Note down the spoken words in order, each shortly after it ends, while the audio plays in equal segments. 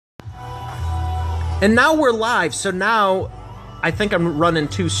And now we're live, so now I think I'm running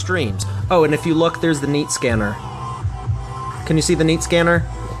 2 streams. Oh, and if you look, there's the Neat Scanner. Can you see the Neat Scanner?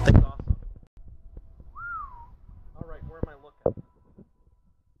 That's awesome. All right, where am I looking?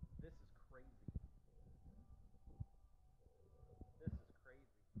 This is crazy. This is crazy.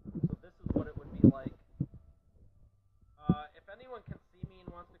 So this is what it would be like. If anyone can see me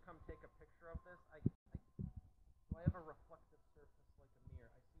and wants to come take a picture of this, do I have a reflective surface like a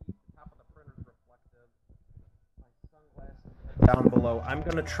mirror? I see the top of the printer's reflective. My sunglasses are down below. I'm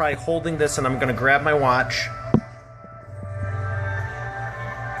going to try holding this, and I'm going to grab my watch.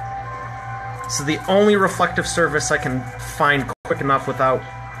 This is the only reflective surface I can find quick enough without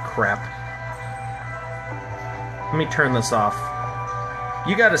crap. Let me turn this off.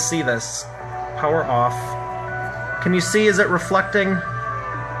 You got to see this. Power off. Can you see, is it reflecting?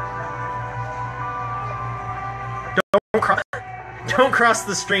 Don't cross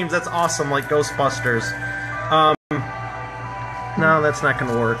the streams, that's awesome, like Ghostbusters. No, that's not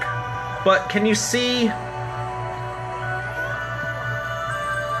gonna work. But can you see?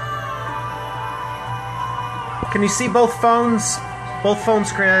 Can you see both phones? Both phone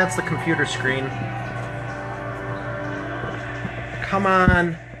screen, that's the computer screen. Come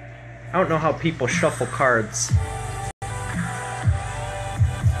on. I don't know how people shuffle cards.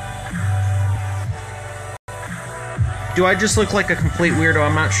 Do I just look like a complete weirdo?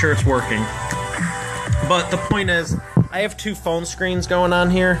 I'm not sure it's working. But the point is, I have 2 phone screens going on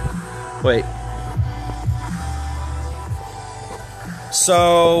here. Wait.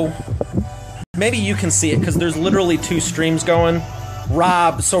 So, maybe you can see it, because there's literally 2 streams going.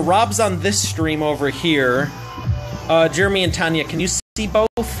 So Rob's on this stream over here. Jeremy and Tanya, can you see both?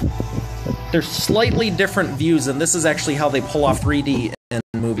 They're slightly different views, and this is actually how they pull off 3D in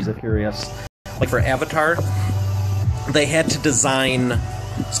movies, if you're curious. Like for Avatar, they had to design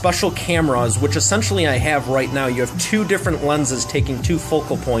special cameras, which essentially I have right now. You have 2 different lenses taking 2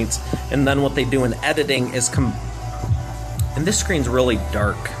 focal points, and then what they do in editing is and this screen's really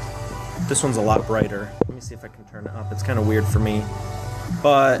dark. This one's a lot brighter. Let me see if I can turn it up. It's kind of weird for me.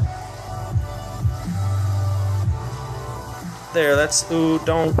 But there, that's, ooh,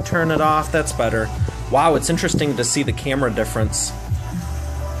 don't turn it off. That's better. Wow, it's interesting to see the camera difference.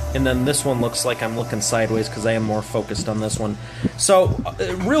 And then this one looks like I'm looking sideways because I am more focused on this one. So,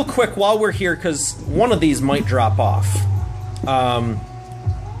 real quick, while we're here, because one of these might drop off.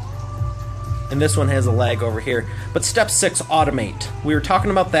 And this one has a lag over here. But step 6, automate. We were talking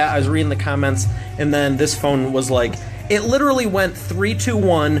about that. I was reading the comments, and then this phone was like, it literally went 3, 2,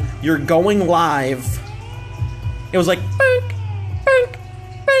 1. You're going live. It was like, bink, bink,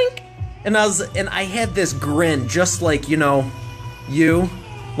 bink. And I had this grin, just like, you know, you.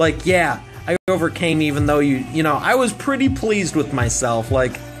 Like, yeah, I overcame, even though you know, I was pretty pleased with myself.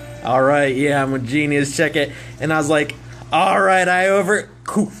 Like, all right, yeah, I'm a genius, check it. And I was like, all right,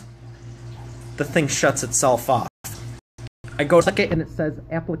 Poof. The thing shuts itself off. I go click it, and it says,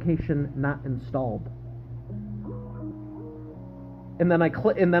 application not installed. And then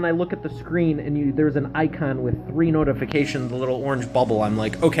I look at the screen, and there's an icon with 3 notifications, the little orange bubble. I'm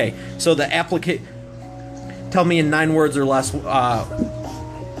like, okay, so the tell me in 9 words or less,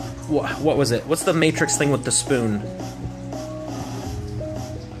 what was it? What's the Matrix thing with the spoon?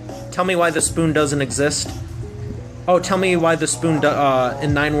 Tell me why the spoon doesn't exist. Oh, tell me why the spoon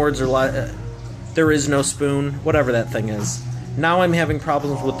in 9 words or less. There is no spoon. Whatever that thing is. Now I'm having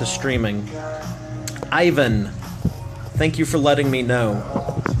problems with the streaming. Ivan, thank you for letting me know.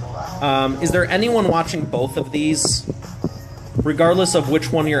 Is there anyone watching both of these? Regardless of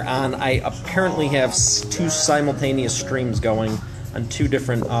which one you're on, I apparently have 2 simultaneous streams going on 2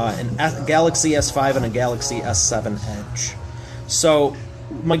 different, a Galaxy S5 and a Galaxy S7 Edge. So,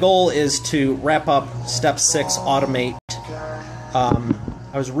 my goal is to wrap up step 6, automate.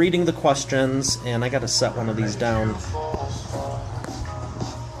 I was reading the questions, and I gotta set one of these down.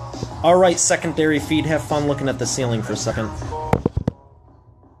 Alright, secondary feed, have fun looking at the ceiling for a second.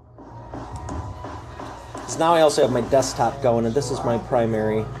 So now I also have my desktop going, and this is my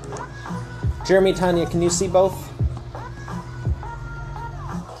primary. Jeremy, Tanya, can you see both?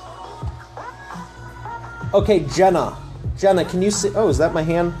 Okay, Jenna. Jenna, can you see... Oh, is that my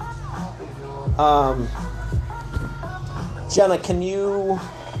hand? Jenna, can you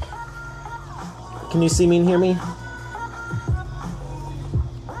see me and hear me?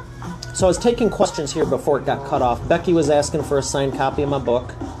 So I was taking questions here before it got cut off. Becky was asking for a signed copy of my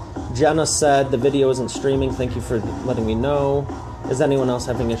book. Jenna said the video isn't streaming. Thank you for letting me know. Is anyone else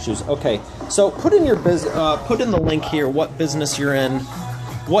having issues? Okay, so put in the link here what business you're in,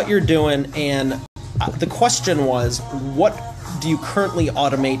 what you're doing, and the question was, what do you currently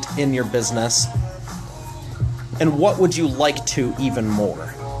automate in your business? And what would you like to even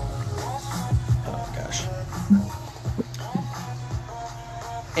more? Oh, gosh.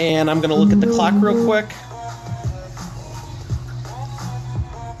 And I'm going to look at the clock real quick.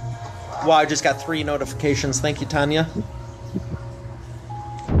 Wow, I just got 3 notifications. Thank you, Tanya.